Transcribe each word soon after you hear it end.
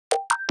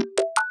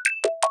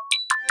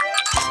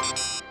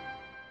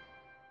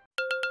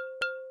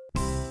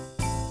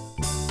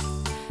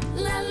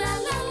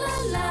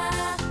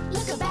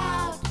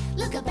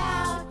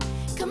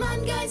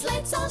on, guys,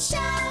 let's all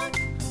shout.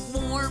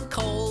 Warm,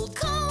 cold,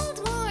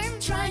 cold, warm,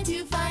 trying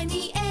to find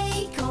the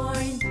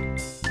acorn.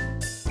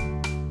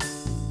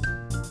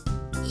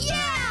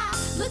 Yeah!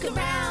 Look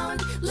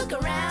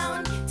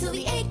around, till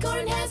the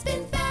acorn has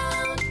been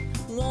found.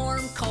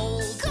 Warm,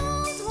 cold,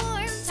 cold,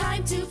 warm,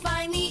 time to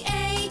find the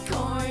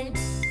acorn.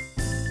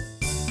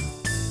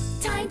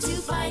 Time to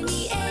find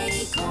the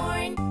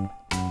acorn.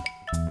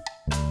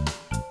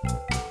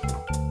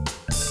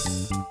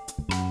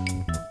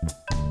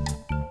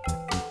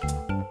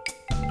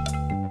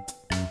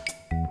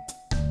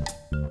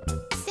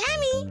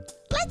 Sammy,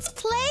 let's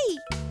play.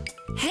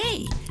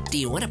 Hey, do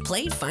you want to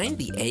play Find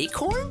the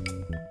Acorn?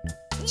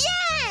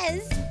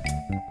 Yes!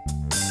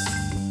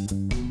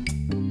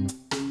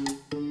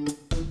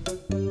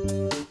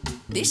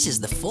 This is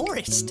the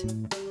forest.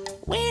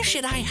 Where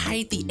should I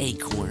hide the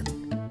acorn?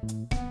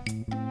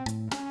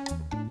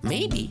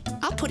 Maybe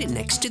I'll put it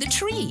next to the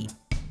tree.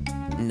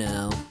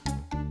 No.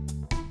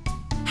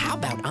 How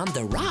about on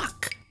the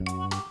rock?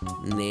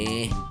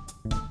 Nah.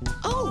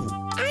 Oh,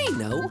 I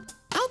know.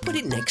 I'll put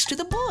it next to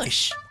the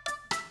bush.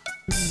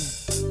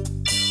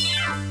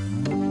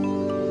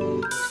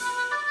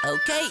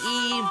 Okay,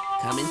 Eve,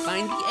 come and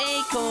find the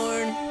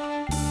acorn.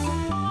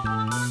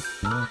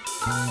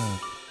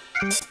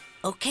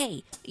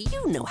 Okay,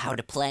 you know how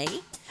to play.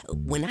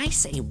 When I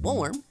say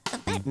warm,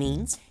 that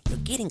means you're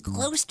getting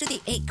close to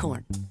the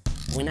acorn.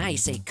 When I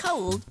say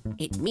cold,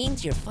 it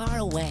means you're far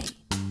away.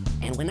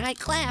 And when I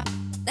clap,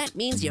 that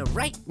means you're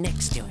right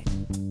next to it.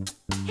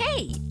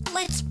 Hey,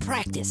 let's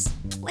practice.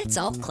 Let's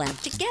all clap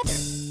together.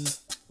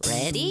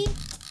 Ready?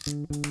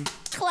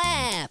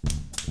 Clap!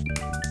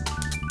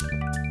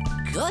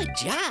 Good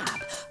job!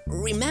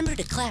 Remember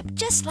to clap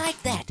just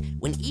like that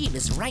when Eve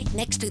is right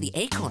next to the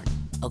acorn,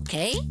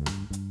 okay?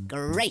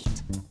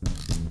 Great!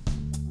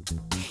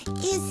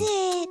 Is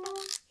it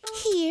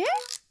here?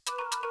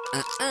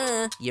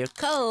 You're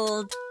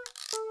cold.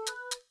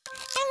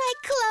 Am I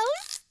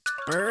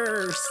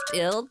close?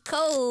 Still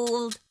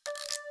cold.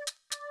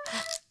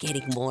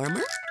 Getting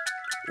warmer?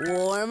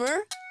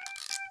 Warmer?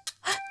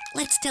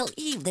 Let's tell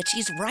Eve that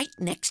she's right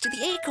next to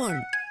the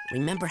acorn.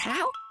 Remember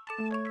how?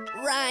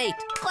 Right!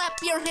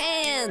 Clap your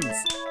hands!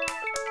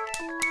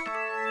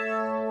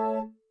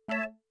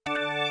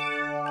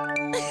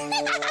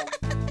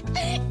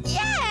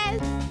 Yes!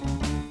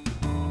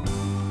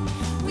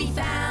 We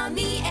found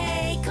the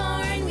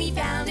acorn, we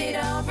found it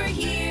over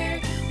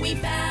here. We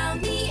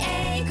found the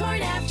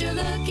acorn after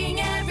looking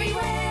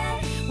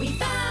everywhere. We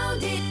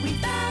found it,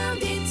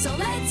 so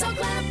let's all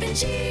clap and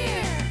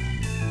cheer.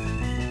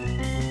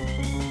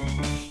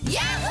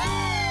 Yahoo!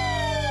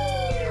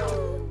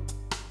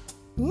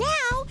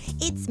 Now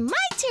it's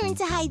my turn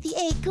to hide the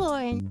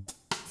acorn.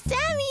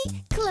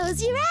 Sammy,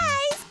 close your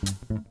eyes.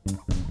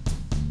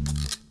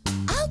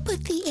 I'll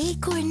put the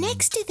acorn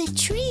next to the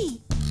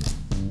tree.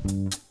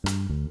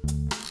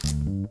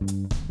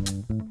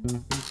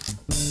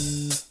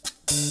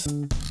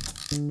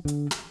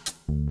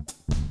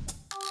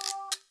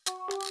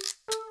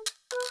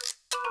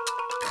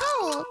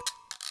 Cold.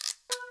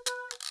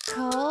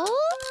 Cold?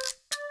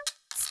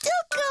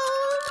 Still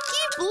cold.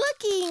 Keep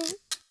looking.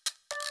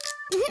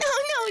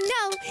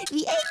 No.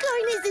 The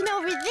acorn isn't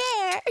over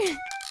there.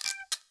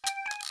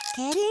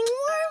 Getting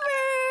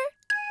warmer.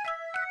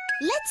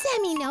 Let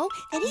Sammy know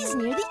that he's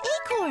near the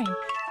acorn.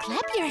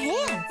 Clap your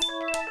hands.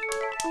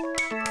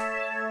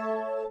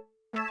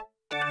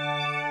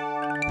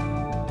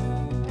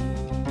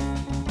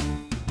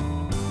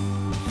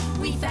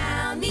 We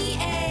found the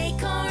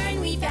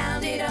acorn, we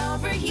found it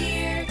over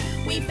here.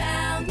 We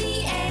found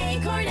the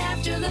acorn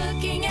after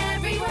looking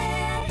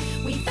everywhere.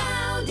 We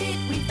found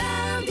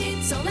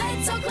it, so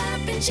let's all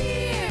clap and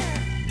cheer.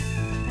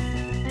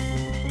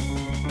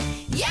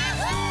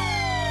 Yahoo!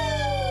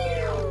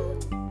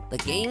 The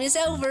game is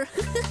over.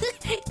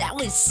 That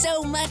was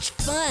so much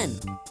fun.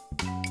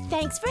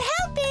 Thanks for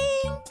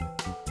helping.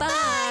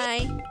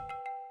 Bye.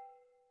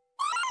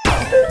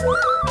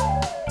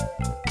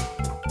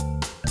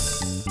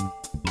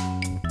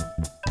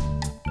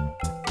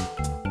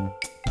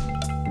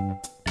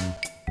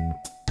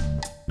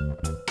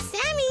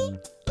 Sammy,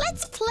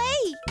 let's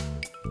play.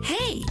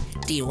 Hey,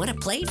 do you want to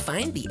play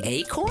Find the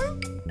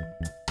Acorn?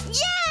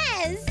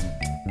 Yes!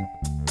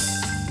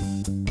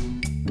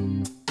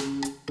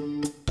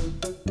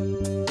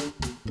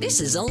 This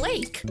is a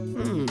lake.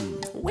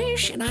 Where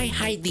should I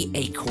hide the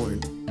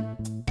acorn?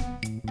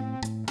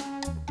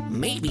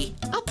 Maybe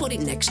I'll put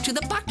it next to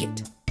the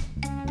bucket.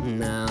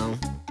 No.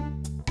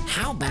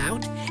 How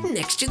about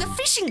next to the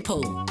fishing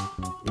pole?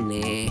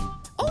 Nah.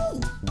 Oh,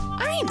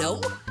 I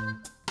know.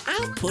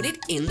 I'll put it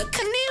in the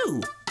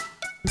canoe.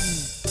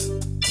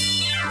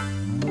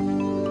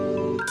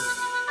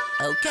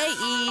 Okay,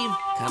 Eve,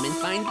 come and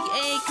find the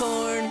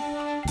acorn.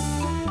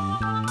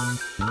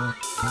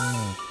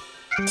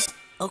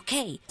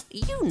 Okay,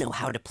 you know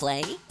how to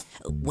play.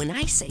 When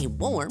I say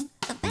warm,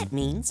 that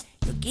means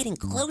you're getting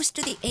close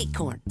to the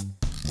acorn.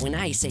 When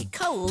I say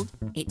cold,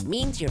 it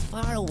means you're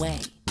far away.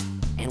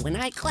 And when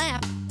I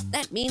clap,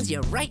 that means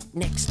you're right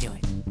next to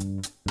it.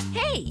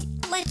 Hey,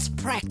 let's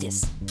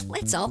practice.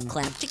 let's all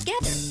clap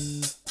together.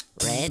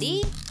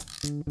 Ready?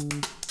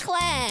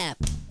 Clap!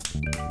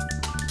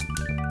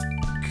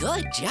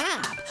 Good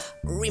job!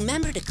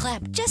 Remember to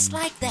clap just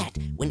like that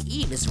when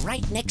Eve is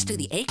right next to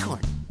the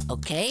acorn,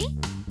 okay?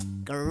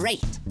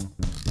 Great!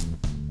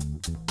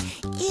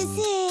 Is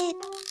it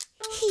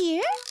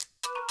here?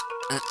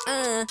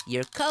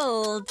 You're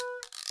cold.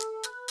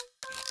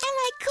 Am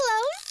I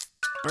close?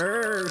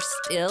 Brr,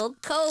 still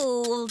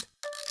cold.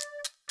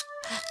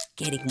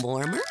 Getting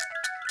warmer?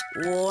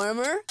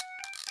 Warmer?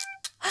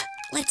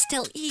 Let's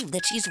tell Eve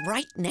that she's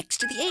right next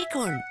to the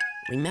acorn.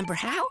 Remember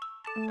how?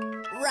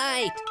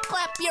 Right!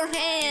 Clap your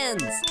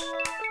hands!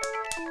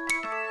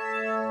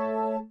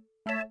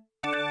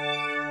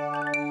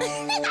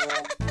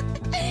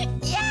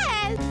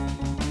 Yes!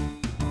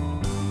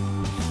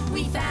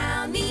 We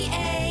found the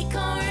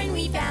acorn,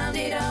 we found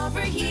it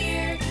over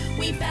here.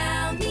 We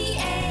found the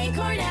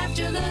acorn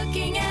after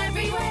looking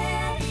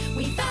everywhere.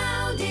 We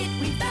found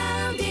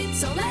it,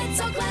 so let's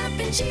all clap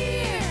and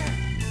cheer.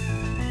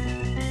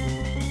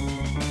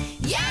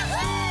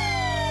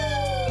 Yahoo!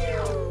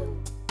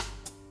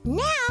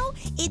 Now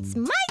it's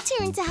my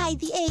turn to hide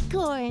the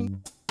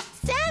acorn.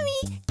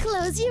 Sammy,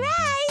 close your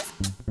eyes.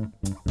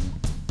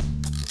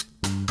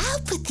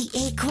 I'll put the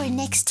acorn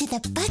next to the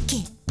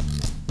bucket.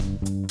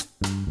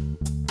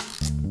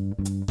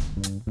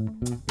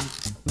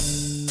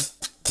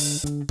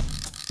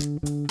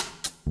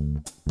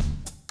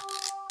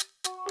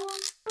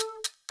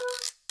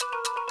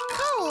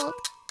 Cold.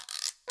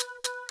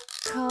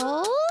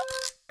 Cold?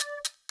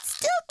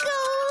 Still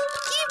cold.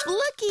 Keep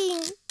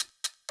looking.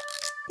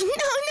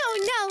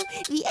 No.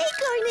 The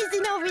acorn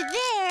isn't over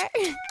there.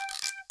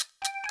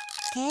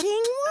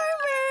 Getting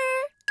warmer.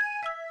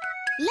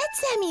 Let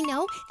Sammy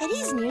know that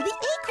he's near the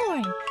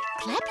acorn.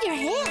 Clap your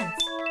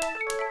hands.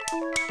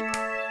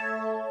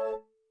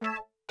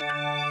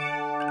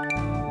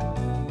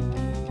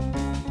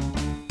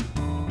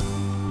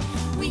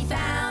 We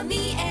found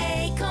the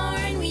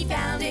acorn, we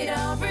found it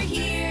over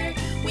here.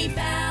 We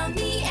found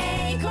the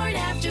acorn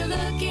after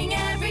looking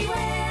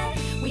everywhere.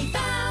 We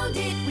found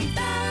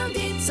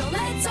it, so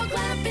let's all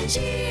clap and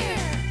cheer.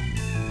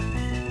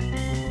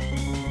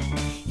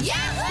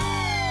 Yahoo!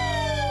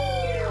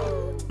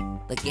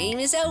 The game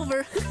is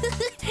over.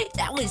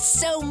 That was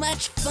so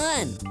much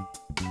fun.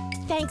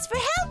 Thanks for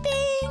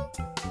helping.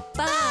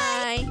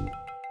 Bye.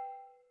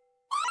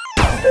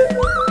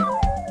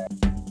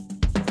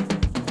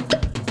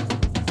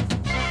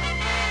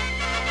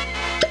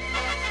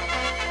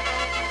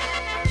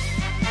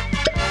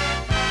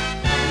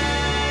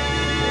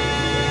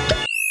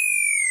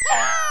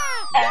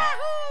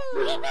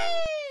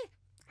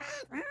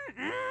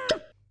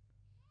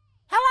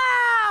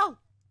 Hello!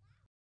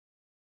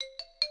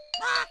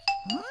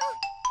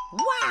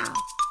 Wow!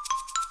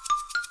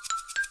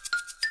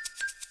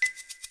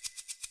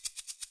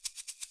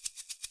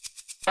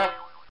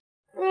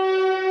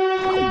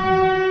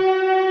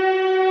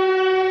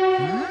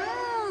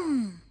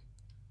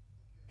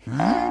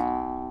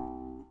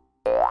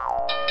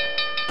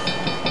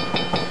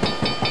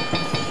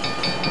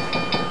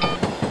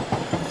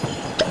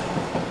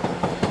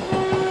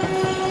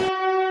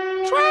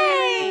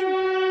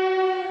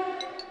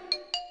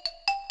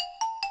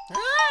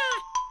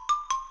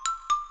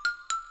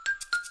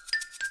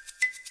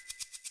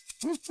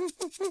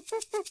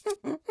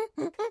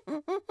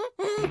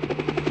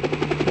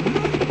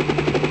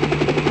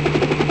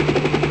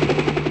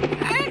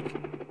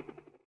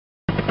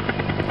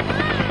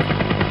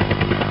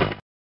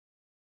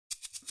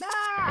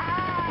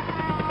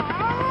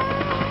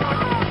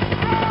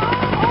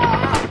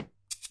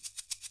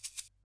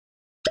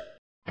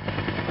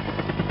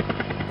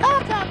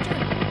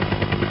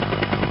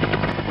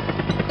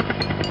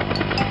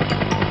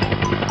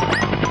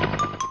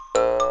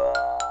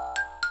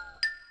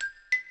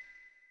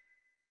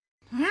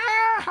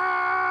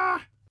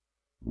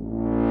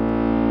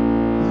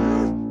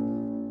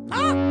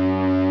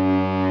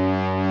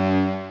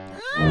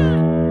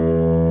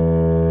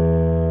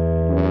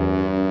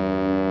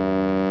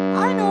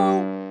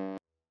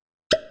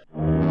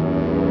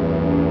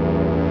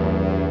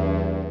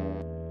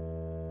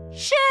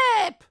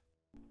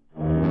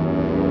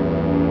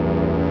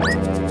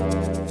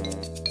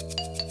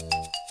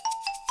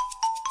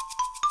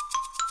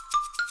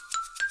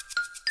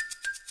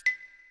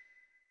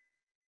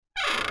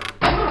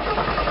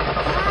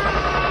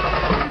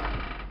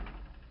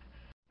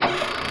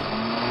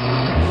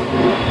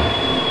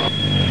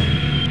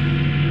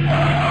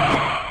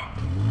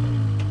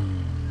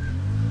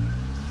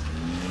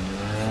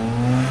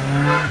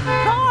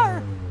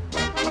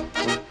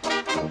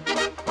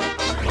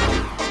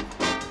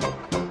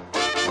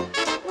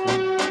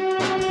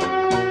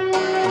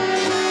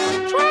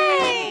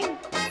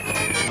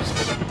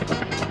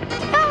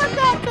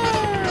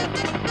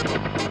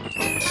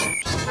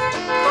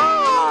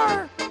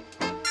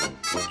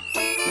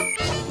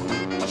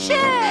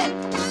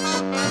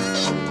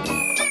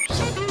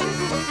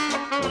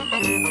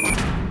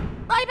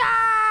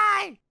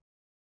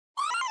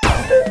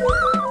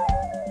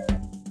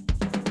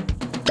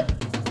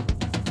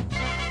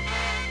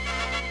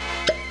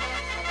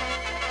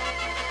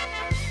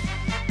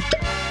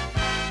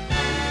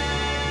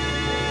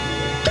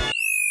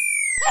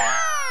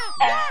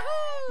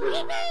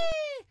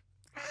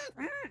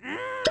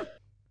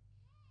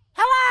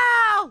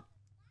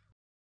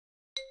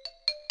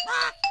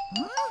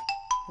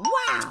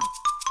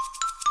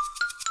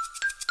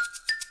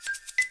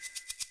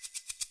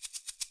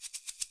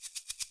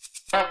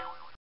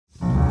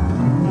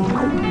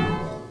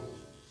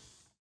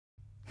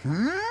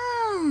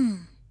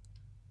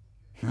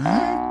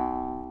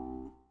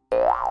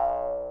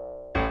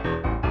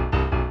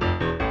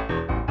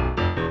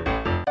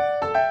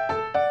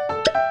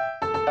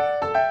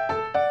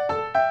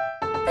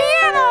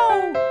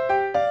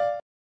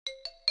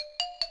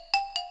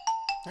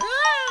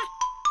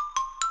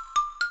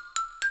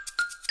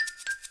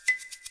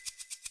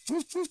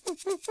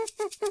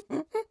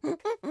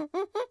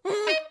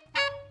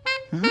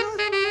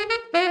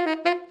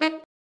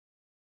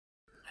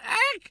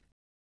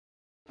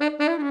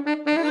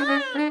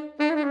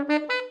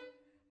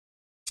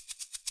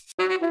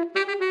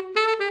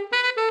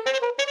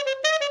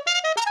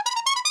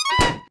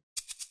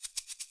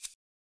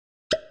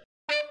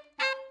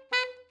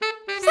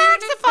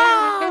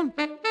 Saxophone!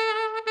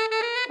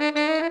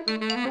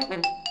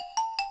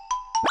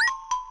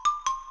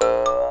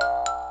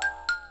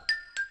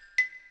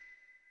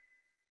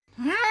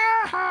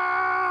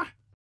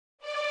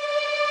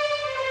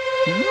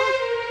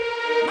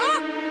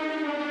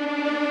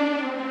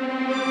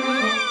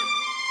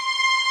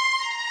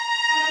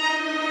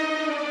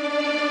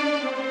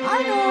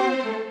 I know.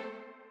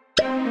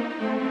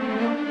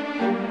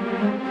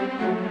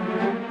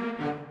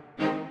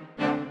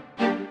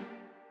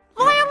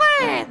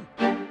 Violin!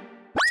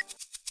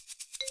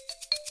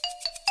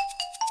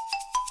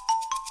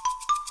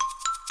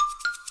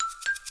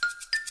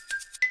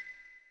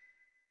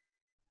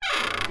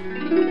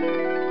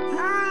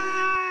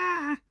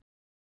 Ah!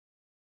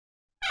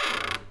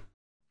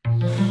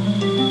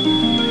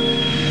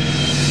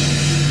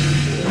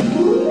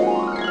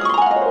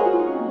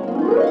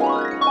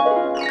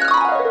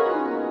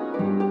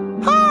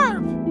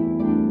 Harp!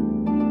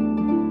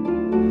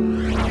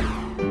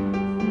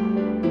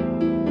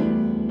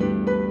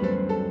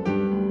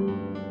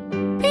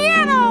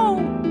 Piano!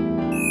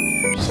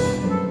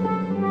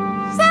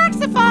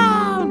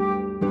 Saxophone!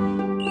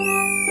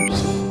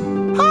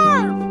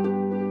 Harp!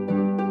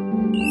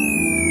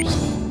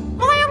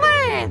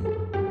 Violin!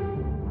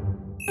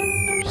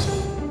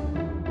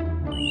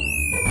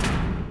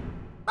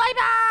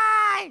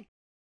 Bye-bye!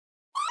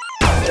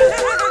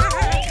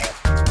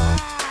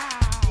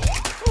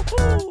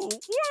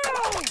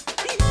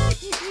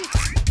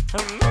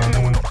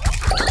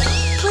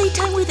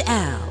 Playtime with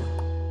Al.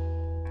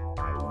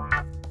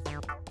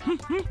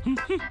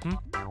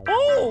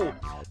 Oh,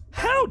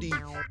 howdy.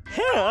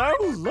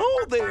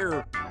 Hello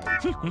there.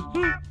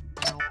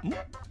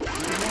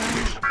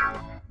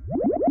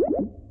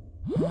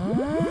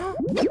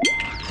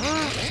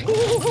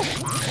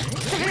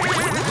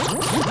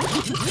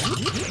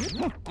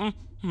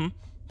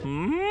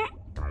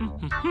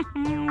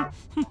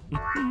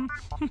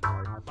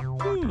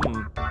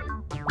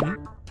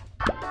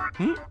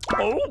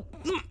 Oh.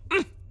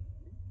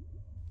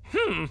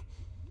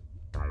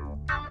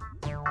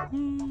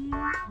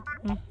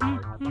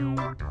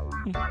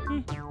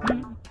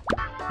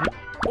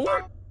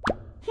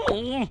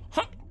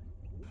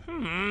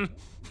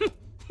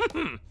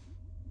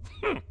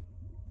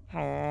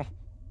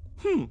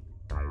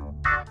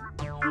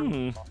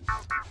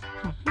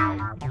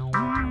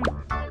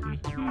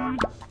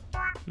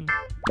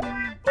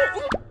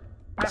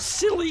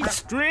 Silly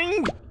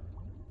string!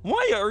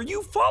 Why are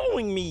you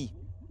following me?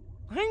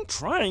 I'm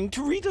trying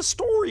to read a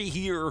story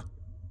here.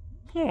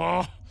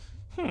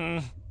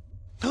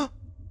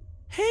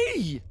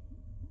 Hey!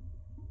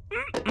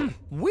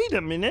 Wait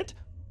a minute.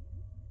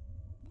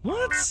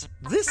 What's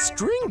this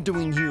string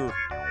doing here?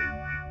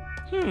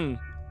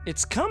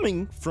 It's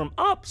coming from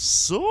up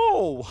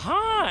so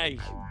high.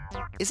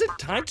 Is it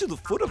tied to the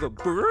foot of a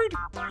bird?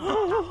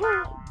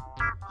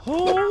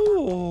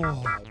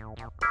 Oh!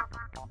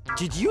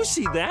 Did you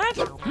see that?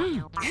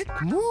 It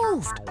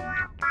moved.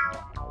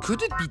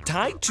 Could it be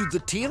tied to the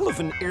tail of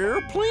an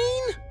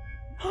airplane?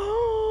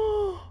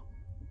 Oh!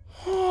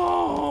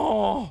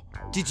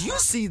 Did you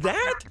see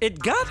that? It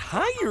got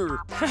higher.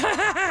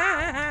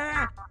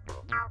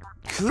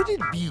 Could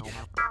it be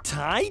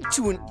tied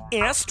to an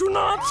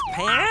astronaut's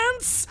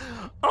pants?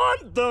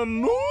 On the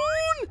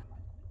moon?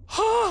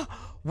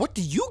 What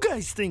do you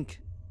guys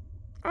think?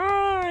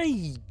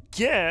 I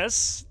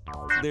guess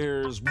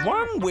there's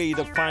one way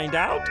to find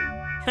out.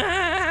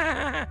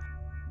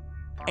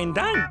 And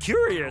I'm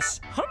curious.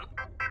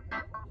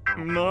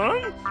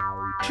 1,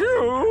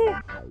 2,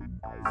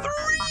 3.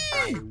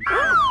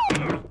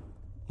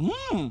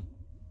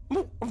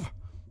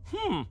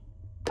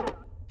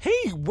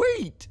 Hey,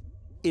 wait!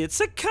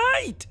 It's a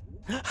kite!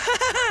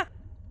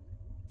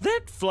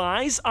 That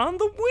flies on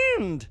the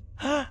wind!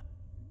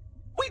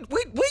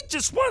 Wait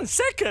just 1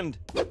 second!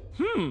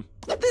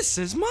 This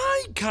is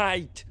my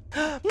kite!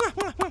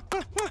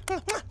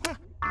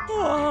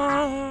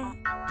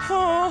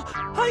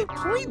 I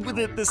played with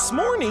it this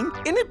morning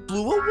and it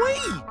blew away!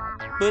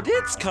 But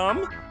it's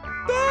come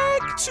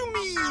back to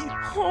me!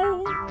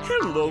 Oh,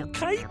 hello,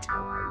 kite!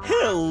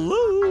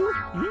 Hello!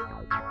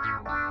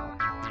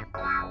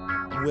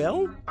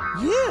 Well,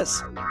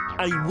 yes,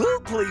 I will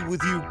play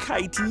with you,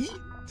 Kitey.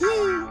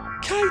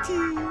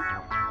 Kitey.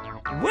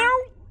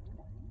 Well,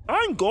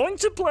 I'm going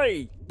to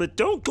play, but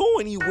don't go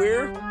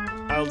anywhere.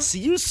 I'll see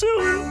you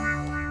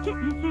soon.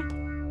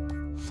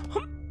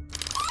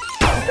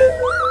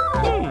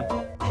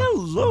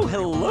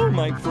 Hello,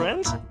 my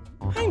friends.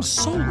 I'm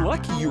so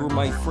lucky you're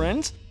my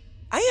friends.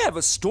 I have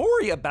a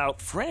story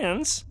about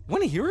friends.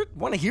 Want to hear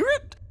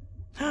it?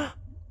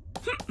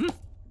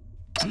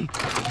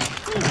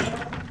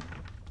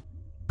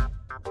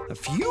 A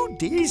few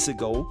days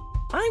ago,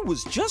 I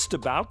was just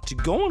about to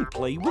go and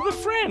play with a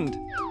friend.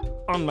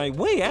 On my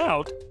way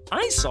out,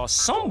 I saw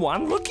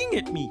someone looking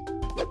at me.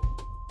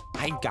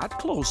 I got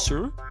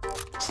closer,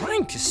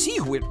 trying to see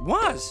who it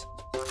was.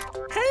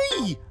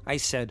 "Hey," I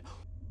said,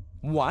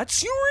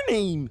 "what's your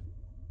name?"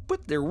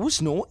 But there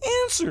was no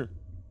answer.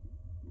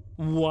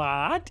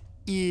 "What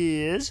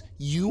is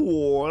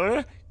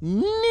your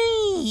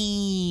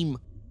name?"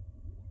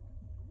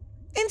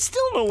 And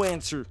still no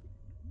answer.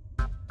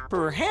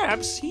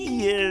 Perhaps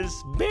he is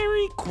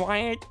very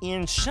quiet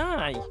and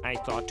shy, I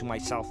thought to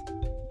myself.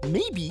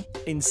 Maybe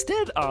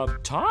instead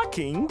of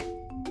talking,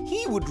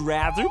 he would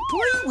rather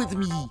play with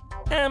me.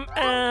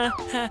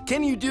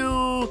 Can you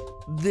do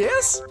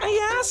this?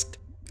 I asked.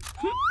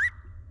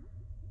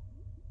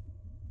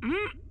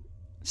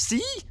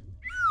 See?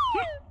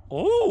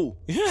 Oh,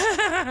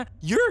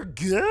 you're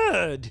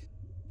good.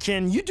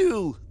 Can you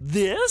do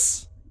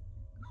this?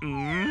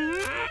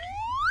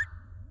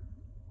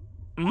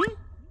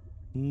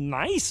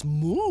 Nice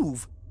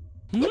move.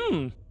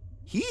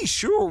 He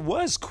sure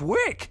was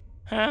quick.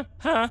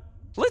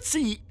 Let's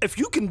see if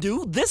you can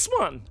do this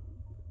one.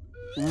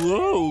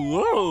 Whoa,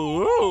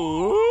 whoa,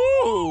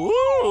 whoa,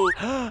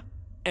 whoa.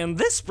 And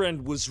this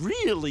friend was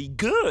really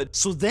good.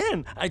 So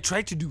then I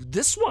tried to do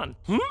this one.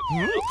 And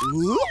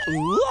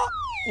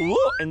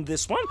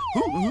this one.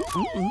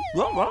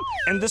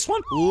 And this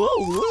one.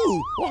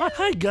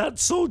 I got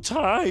so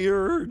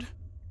tired.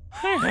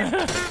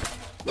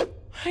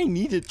 I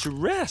needed to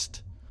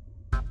rest.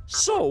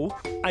 So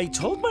I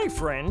told my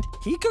friend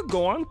he could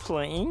go on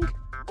playing.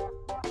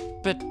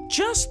 But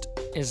just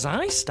as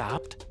I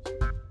stopped,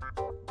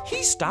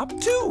 he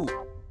stopped too.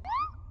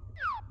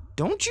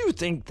 Don't you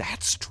think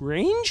that's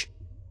strange?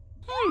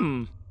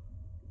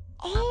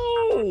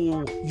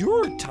 Oh,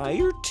 you're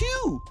tired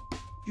too.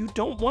 You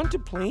don't want to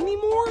play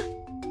anymore?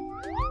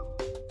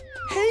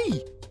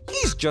 Hey,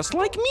 he's just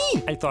like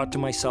me, I thought to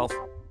myself.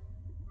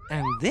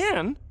 And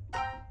then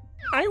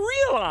I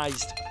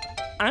realized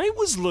I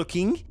was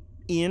looking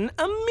in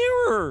a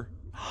mirror.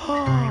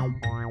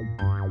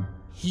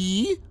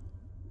 He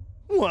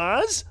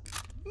was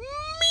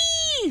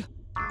me!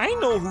 I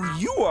know who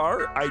you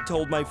are, I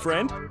told my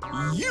friend.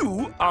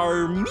 You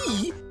are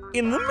me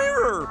in the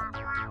mirror.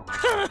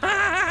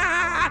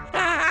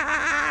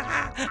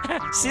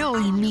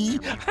 Silly me.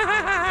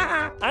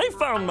 I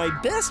found my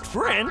best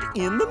friend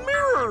in the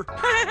mirror.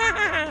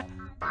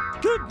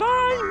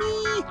 Goodbye,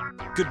 me.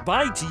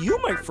 Goodbye to you,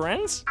 my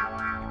friends.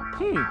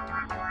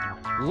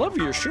 Love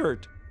your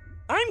shirt.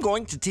 I'm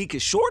going to take a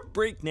short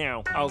break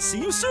now. I'll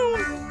see you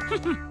soon.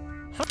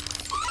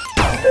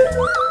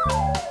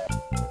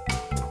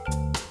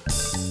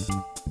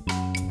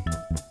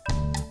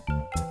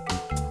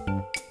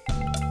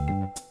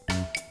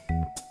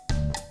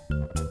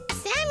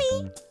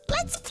 Sammy,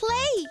 let's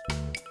play.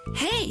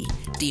 Hey,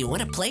 do you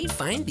want to play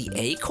Find the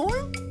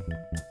Acorn?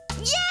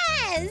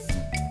 Yes!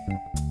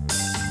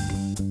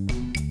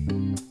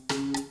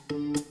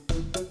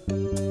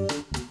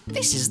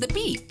 This is the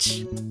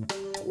beach.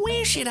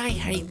 Where should I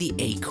hide the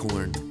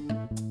acorn?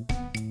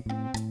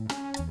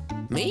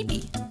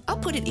 Maybe I'll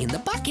put it in the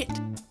bucket.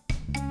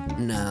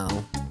 No.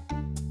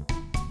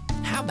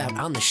 How about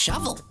on the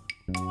shovel?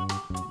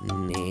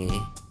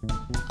 Nah.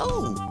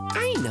 Oh,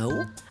 I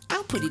know.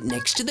 I'll put it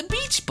next to the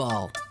beach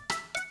ball.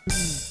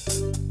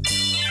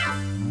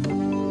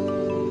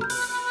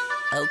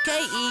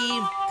 Okay,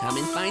 Eve, come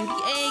and find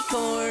the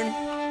acorn.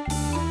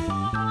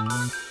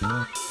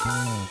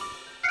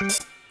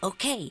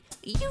 Okay,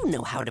 you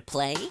know how to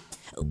play.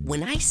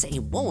 When I say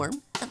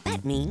warm,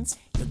 that means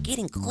you're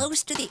getting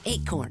close to the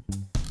acorn.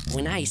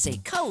 When I say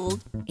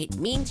cold, it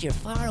means you're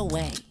far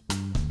away.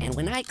 And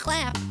when I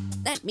clap,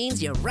 that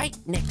means you're right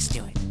next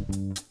to it.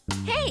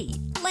 Hey,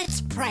 let's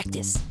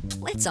practice.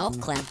 Let's all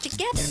clap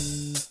together.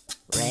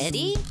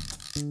 Ready?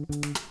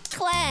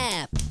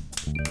 Clap!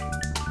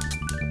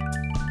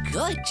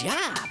 Good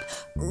job!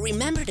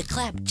 Remember to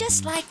clap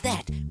just like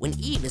that when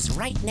Eve is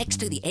right next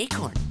to the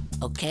acorn,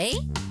 okay?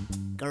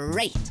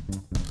 Great!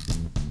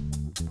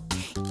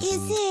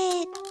 Is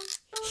it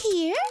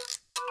here?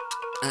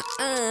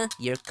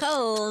 You're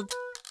cold.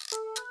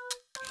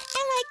 Am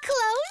I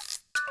close?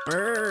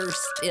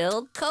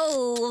 Still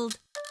cold.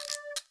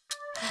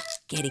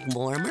 Getting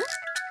warmer?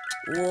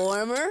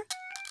 Warmer?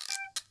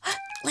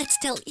 Let's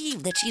tell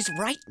Eve that she's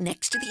right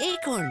next to the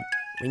acorn.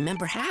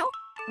 Remember how?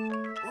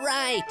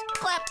 Right!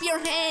 Clap your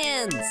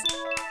hands!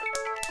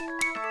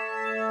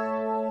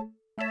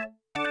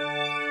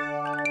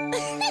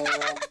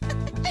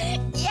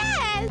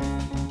 Yes!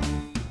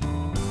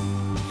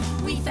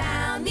 We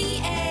found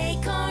the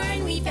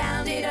acorn, we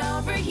found it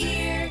over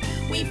here.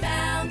 We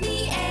found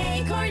the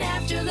acorn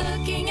after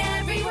looking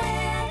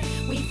everywhere.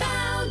 We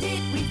found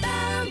it,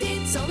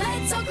 so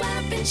let's all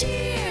clap and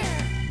cheer.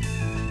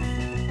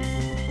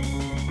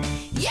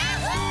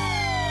 Yahoo!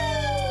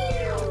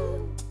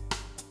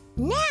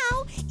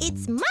 Now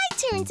it's my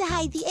turn to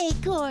hide the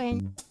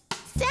acorn.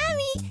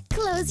 Sammy,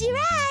 close your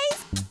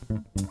eyes.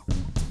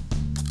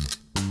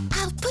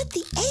 I'll put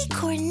the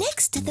acorn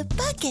next to the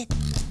bucket.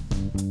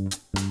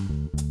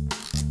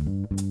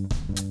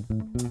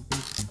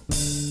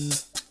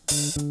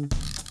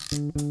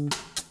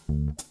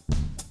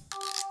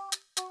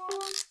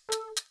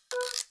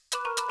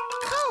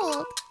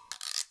 Cold.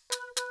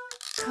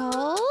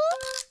 Cold?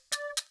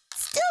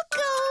 Still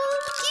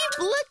cold. Keep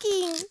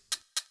looking.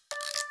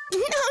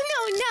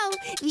 No.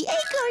 The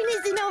acorn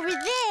isn't over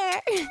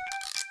there.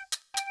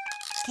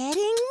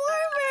 Getting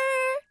warmer.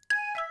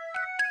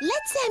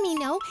 Let Sammy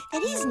know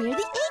that he's near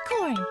the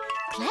acorn.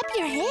 Clap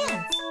your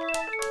hands.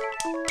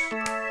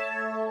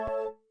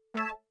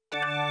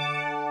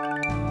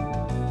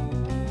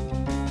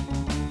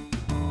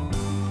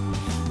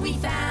 We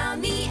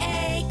found the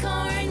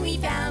acorn, we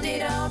found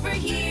it over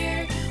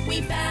here.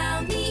 We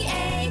found the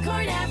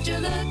acorn after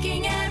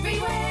looking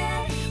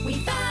everywhere. We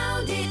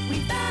found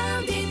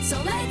it,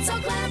 so let's all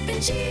clap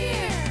and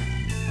cheer.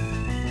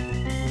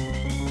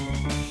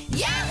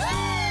 Yahoo!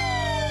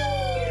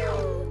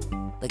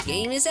 The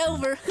game is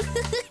over.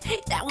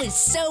 That was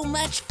so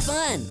much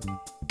fun.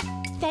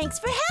 Thanks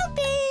for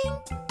helping.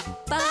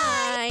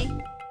 Bye.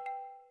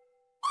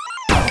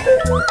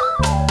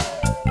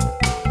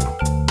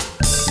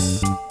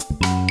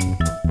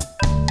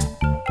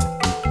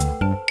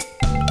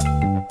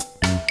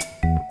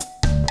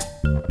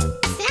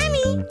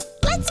 Sammy,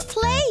 let's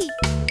play.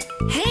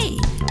 Hey,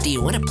 do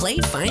you want to play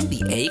Find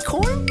the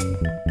Acorn?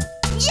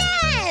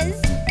 Yes!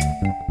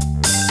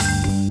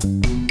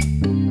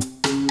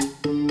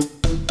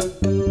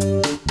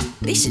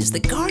 This is the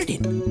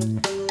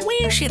garden.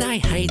 Where should I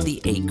hide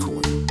the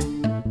acorn?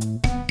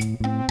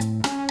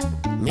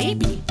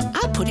 Maybe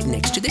I'll put it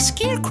next to the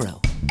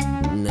scarecrow.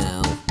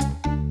 No.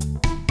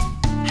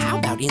 How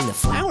about in the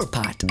flower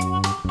pot?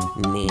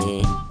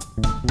 Nah.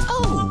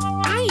 Oh,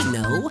 I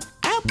know.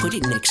 I'll put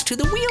it next to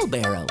the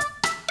wheelbarrow.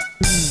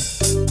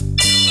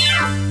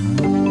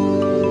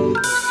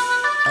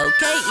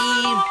 Okay,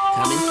 Eve,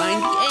 come and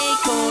find the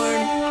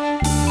acorn.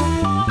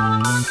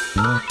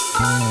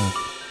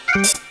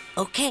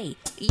 Okay,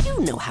 you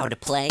know how to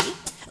play.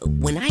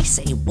 When I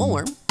say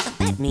warm,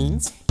 that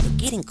means you're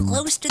getting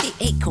close to the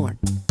acorn.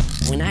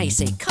 When I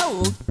say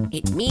cold,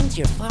 it means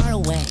you're far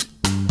away.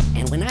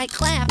 And when I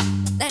clap,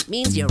 that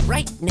means you're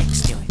right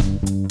next to it.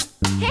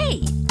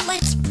 Hey,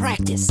 let's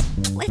practice.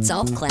 Let's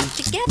all clap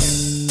together.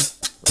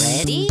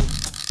 Ready?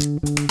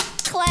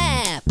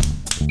 Clap!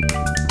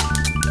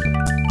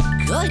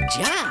 Good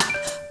job!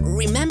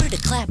 Remember to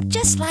clap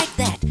just like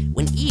that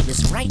when Eve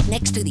is right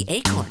next to the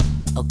acorn,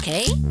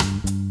 okay?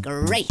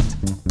 Great!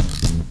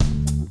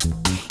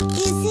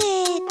 Is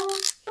it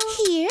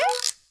here?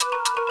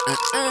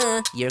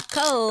 You're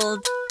cold.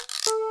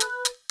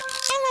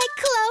 Am I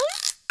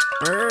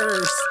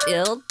close?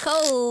 Still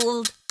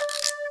cold.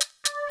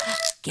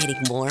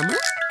 Getting warmer?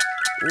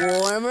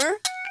 Warmer?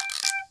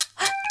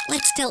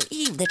 Let's tell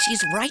Eve that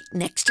she's right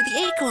next to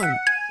the acorn.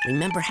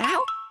 Remember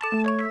how?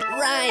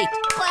 Right!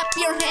 Clap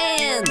your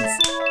hands!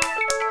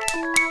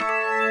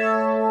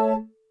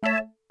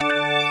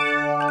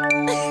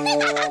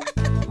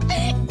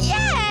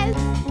 Yes!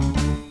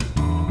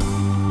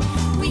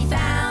 We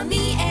found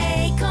the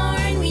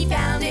acorn, we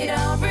found it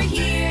over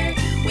here.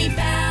 We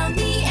found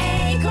the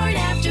acorn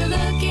after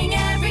looking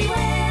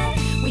everywhere.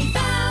 We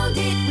found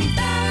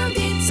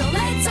it, so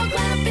let's all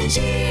clap and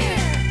cheer.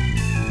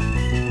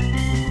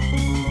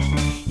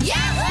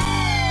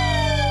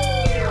 Yahoo!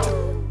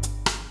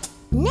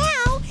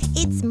 Now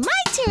it's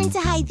my turn to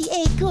hide the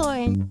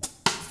acorn.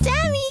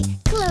 Sammy,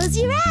 close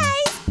your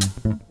eyes.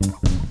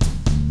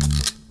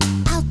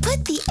 I'll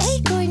put the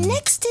acorn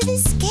next to the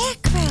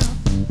scarecrow.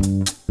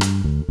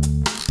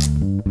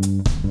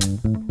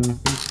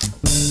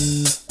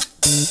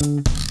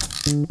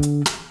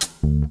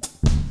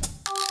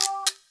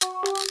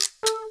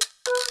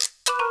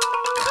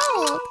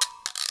 Cold.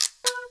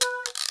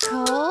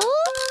 Cold?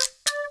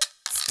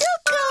 Still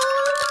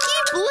cold.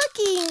 Keep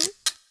looking.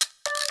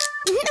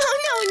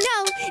 No.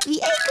 The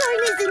acorn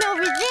isn't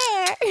over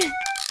there.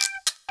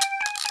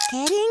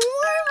 Getting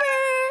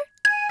warmer.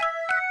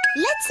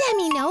 Let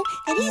Sammy know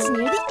that he's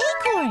near the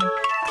acorn.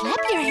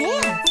 Clap your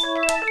hands.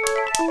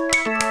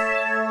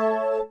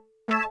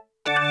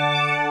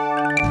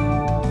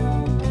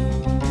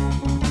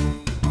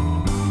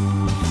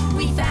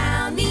 We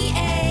found the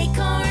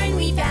acorn,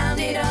 we found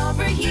it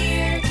over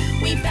here.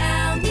 We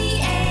found the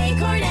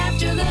acorn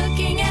after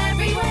looking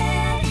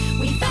everywhere.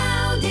 We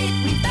found it,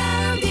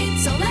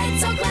 so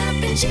let's all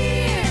clap and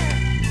cheer.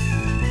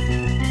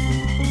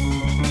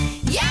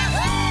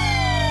 Yahoo!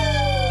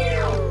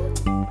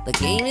 The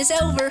game is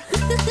over.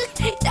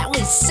 That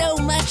was so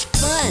much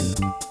fun.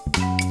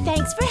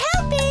 Thanks for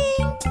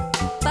helping.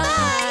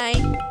 Bye.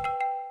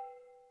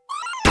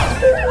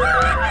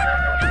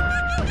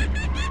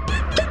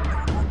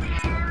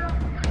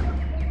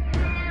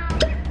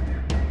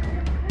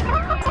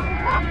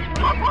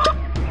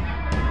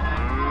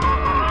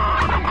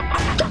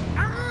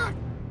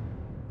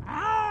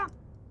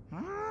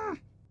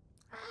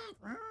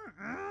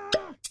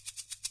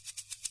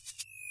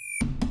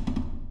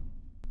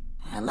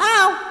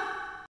 Hello?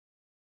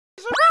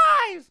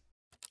 Surprise!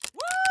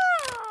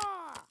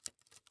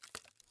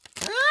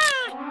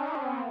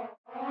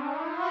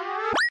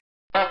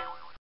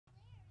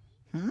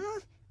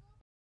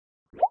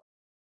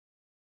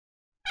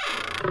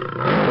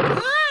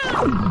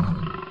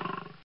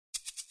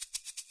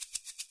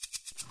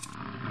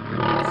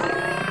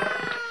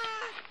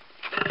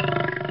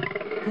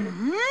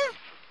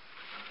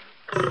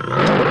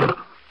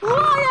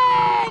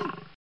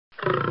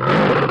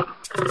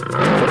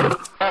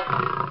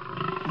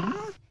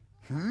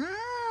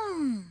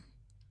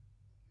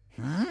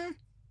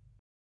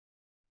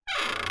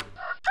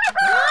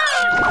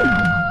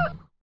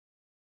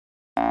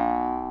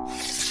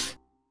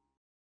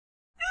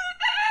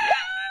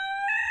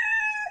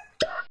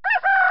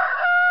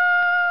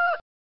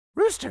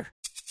 faster.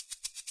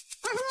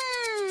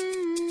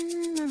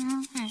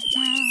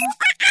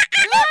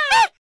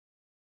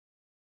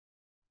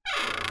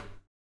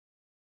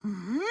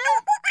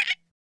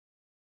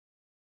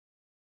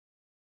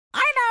 I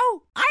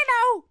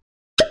know.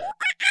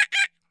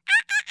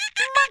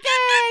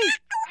 Monkey!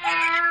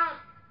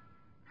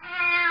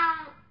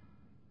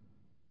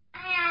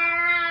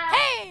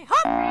 Hey,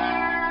 hop!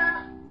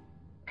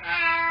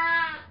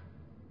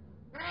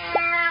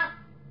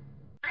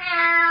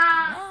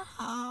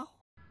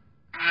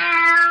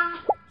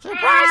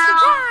 Surprise,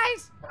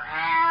 surprise!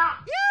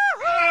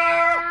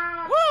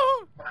 Yoo-hoo! Woo!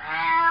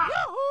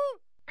 Yoo-hoo!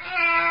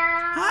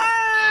 Ah!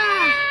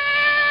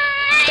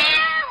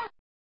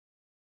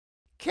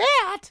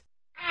 Cat?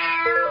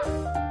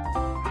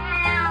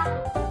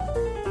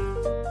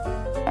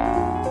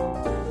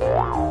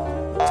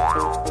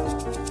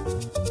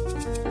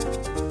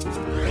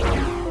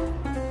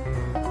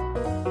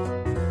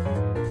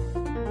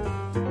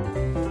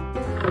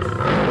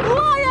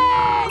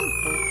 Lion!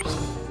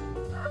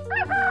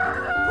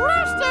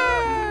 Rooster!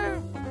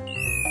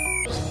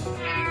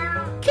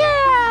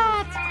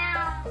 Cat!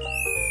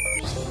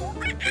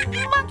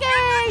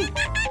 Monkey!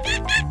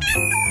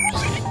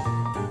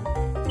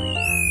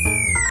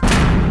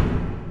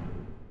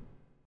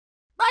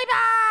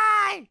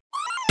 Bye-bye!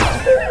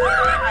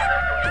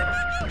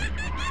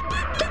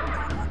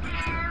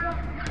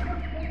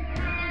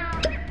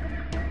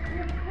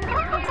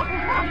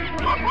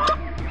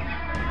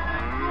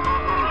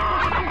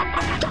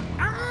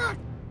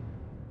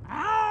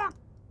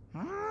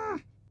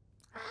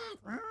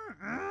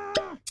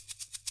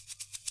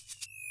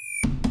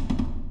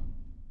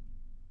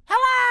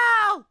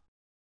 Hello!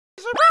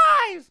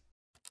 Surprise!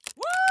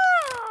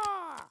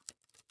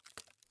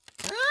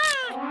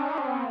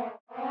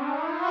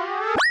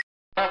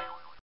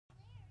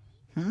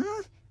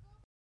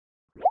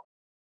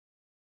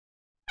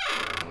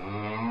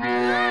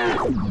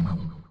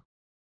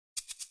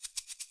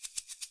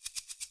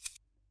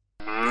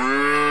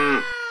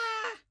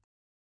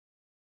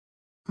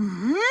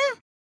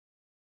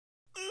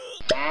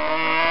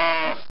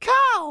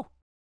 Cow!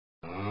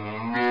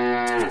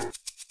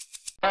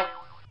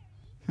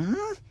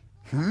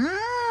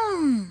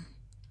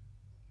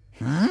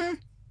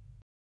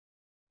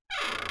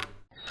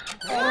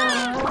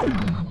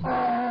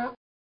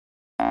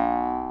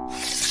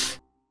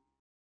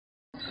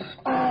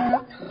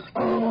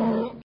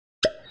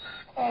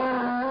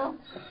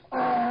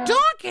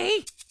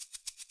 Donkey?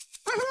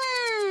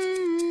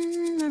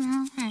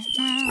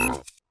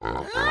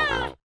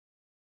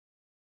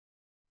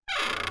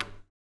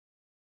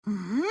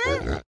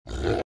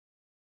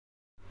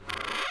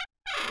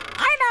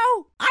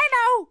 I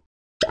know.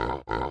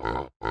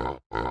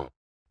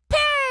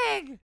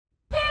 Pig!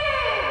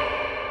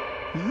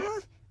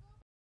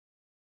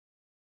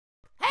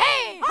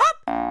 Hey, hop!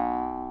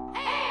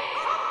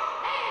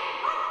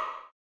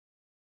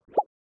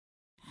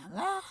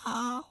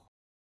 Hello.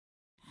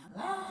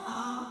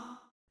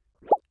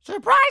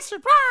 Surprise,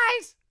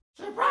 surprise!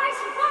 Surprise,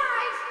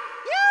 surprise!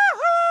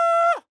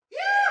 Yoo-hoo!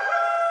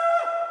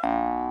 Yoo-hoo!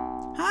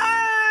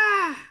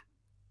 Ah!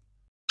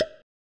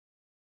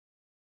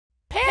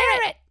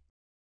 Parrot!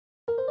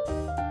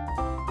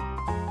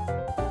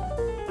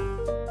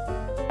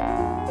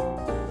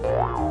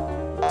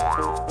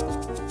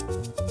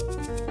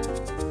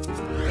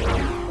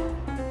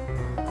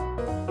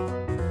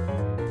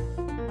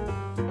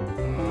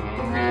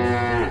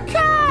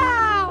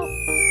 Cow!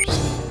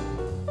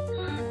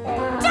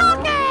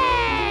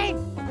 Donkey!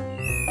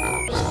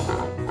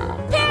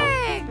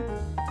 Pig!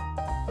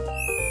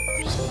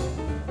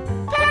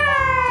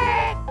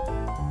 Parrot!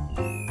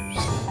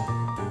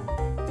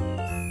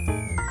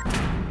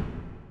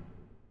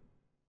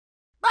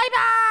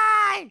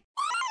 Bye-bye!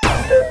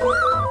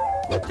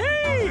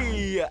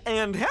 Hey,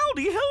 and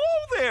howdy,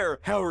 hello there.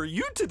 How are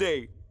you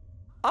today?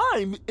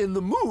 I'm in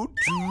the mood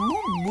to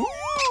move.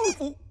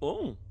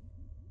 Oh.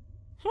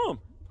 Huh.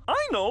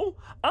 I know.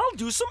 I'll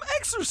do some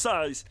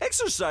exercise.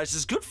 Exercise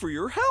is good for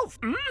your health.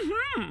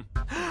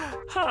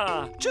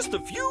 Ha, just a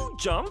few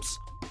jumps.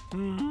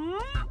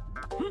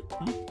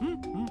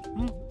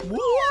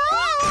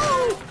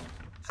 Whoa!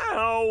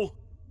 Ow.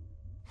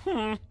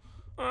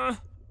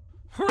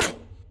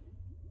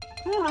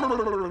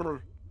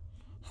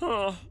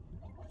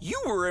 You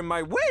were in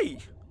my way.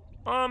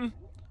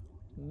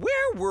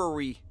 Where were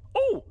we?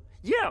 Oh,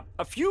 yeah,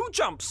 a few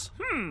jumps.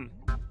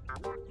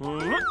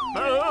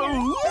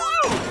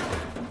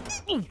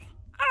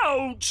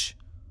 Ouch!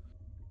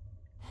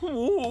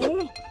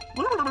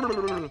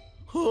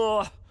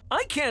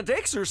 I can't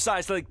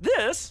exercise like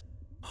this.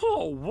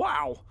 Oh,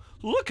 wow.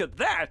 Look at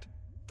that.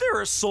 There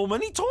are so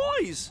many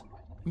toys.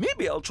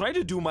 Maybe I'll try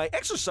to do my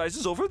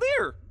exercises over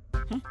there.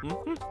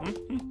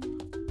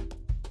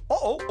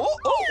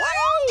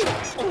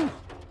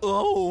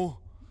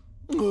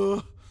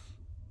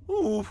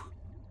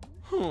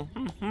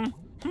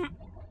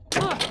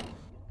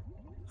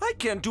 I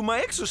can't do my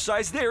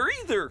exercise there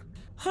either.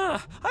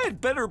 I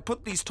had better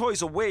put these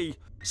toys away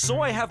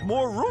so I have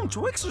more room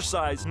to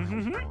exercise.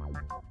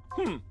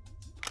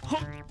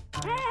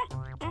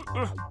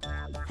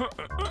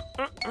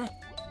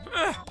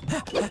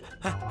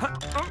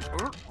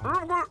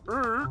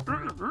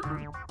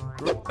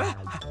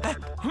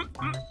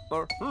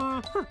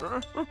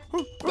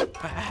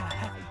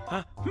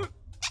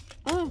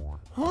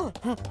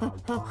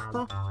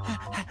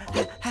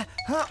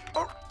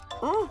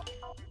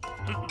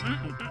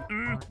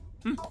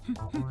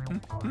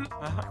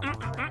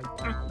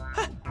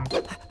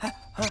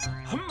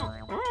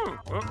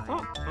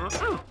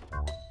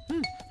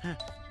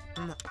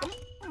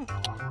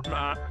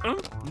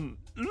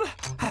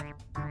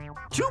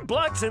 Two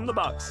blocks in the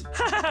box.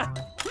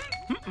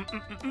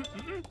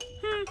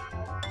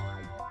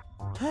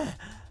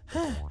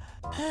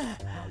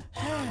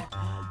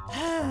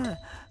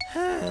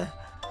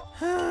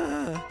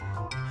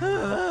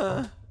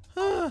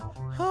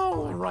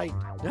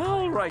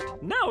 All right.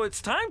 Now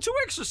it's time to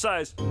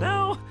exercise.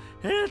 Now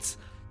it's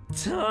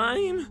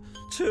time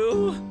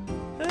to...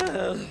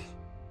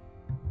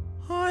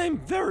 I'm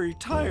very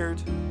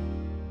tired.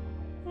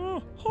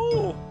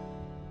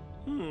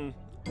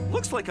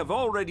 Looks like I've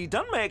already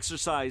done my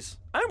exercise.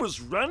 I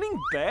was running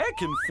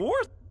back and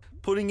forth,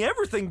 putting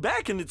everything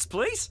back in its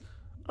place.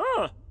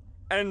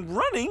 And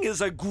running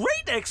is a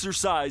great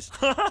exercise.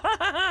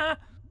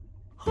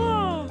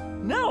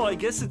 Now I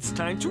guess it's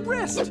time to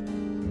rest.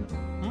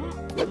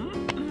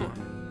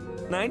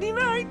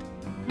 Nighty-night.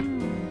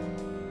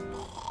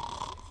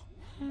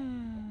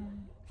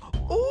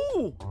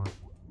 Oh!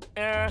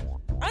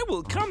 I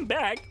will come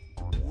back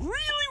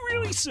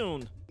really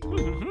soon.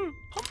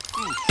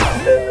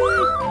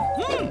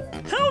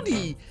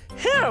 Howdy!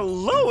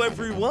 Hello,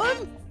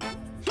 everyone!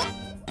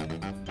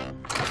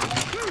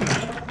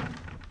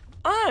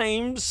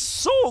 I'm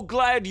so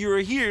glad you're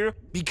here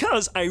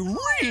because I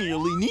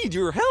really need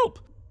your help.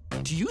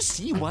 Do you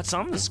see what's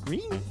on the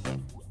screen?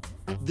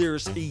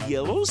 There's a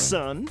yellow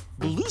sun,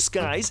 blue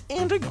skies,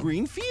 and a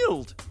green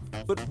field.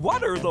 But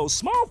what are those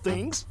small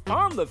things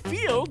on the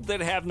field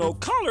that have no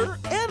color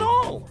at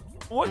all?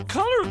 What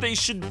color they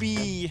should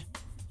be?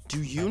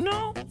 Do you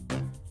know?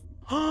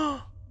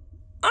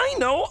 I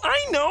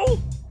know!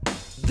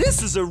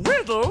 This is a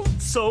riddle,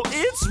 so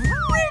it's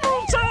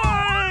riddle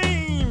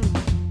time!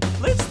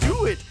 Let's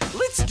do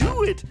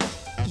it!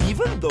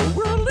 Even though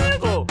we're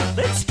little,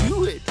 let's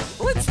do it!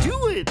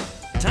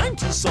 Time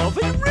to solve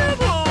a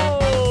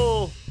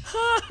riddle!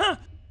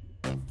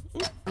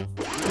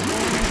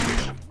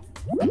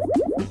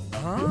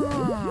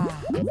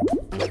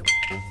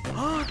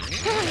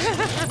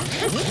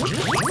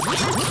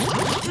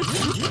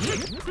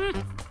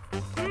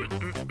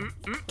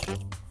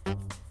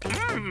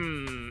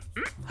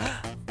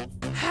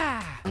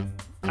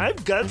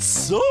 I've got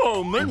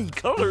so many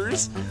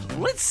colors.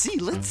 Let's see.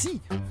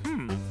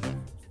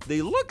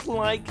 They look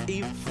like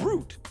a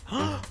fruit.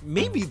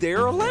 Maybe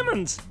they're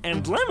lemons,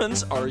 and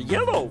lemons are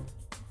yellow.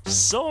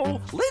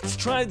 So let's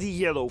try the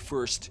yellow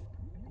first.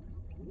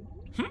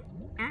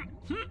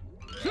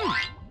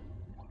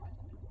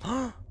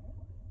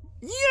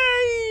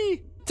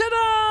 Yay!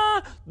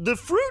 Ta-da! The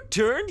fruit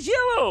turned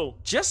yellow,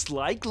 just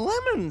like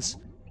lemons.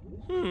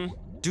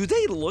 Do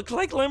they look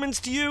like lemons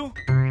to you?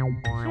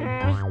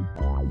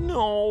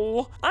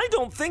 No, I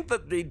don't think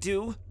that they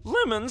do.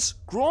 Lemons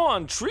grow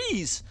on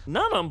trees,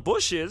 not on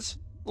bushes.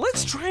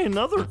 Let's try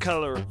another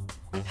color.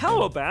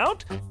 How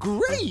about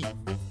gray?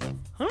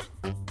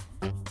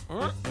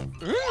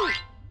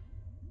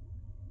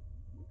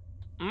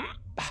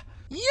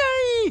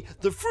 Yay!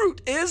 The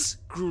fruit is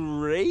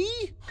gray?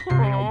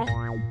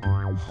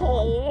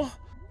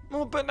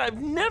 But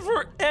I've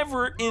never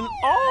ever in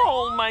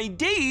all my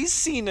days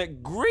seen a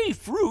gray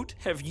fruit.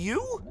 Have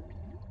you?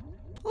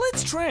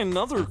 Let's try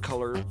another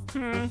color.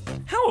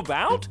 How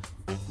about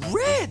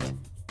red?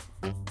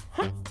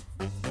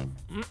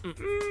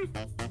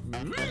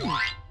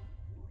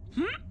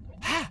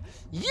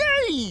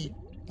 Yay!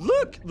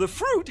 Look, the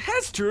fruit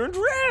has turned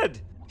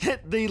red.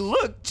 They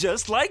look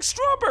just like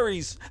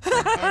strawberries.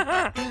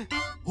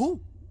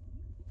 Oh,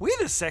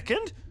 wait a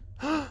second.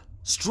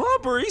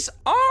 Strawberries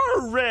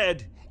are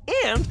red,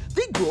 and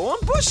they grow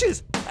on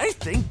bushes. I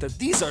think that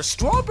these are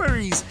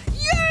strawberries.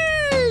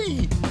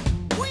 Yay!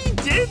 We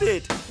did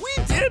it!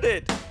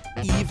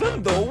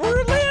 Even though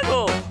we're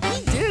little,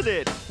 we did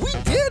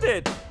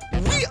it!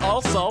 We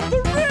all solved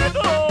the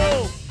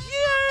riddle!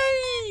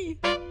 Yay!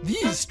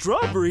 These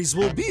strawberries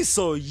will be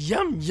so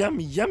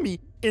yummy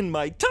in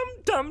my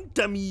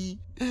tummy.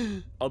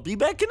 I'll be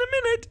back in a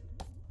minute.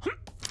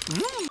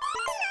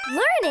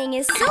 Learning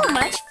is so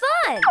much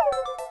fun!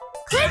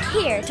 Click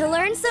here to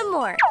learn some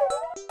more.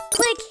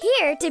 Click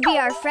here to be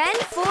our friend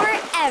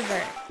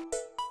forever.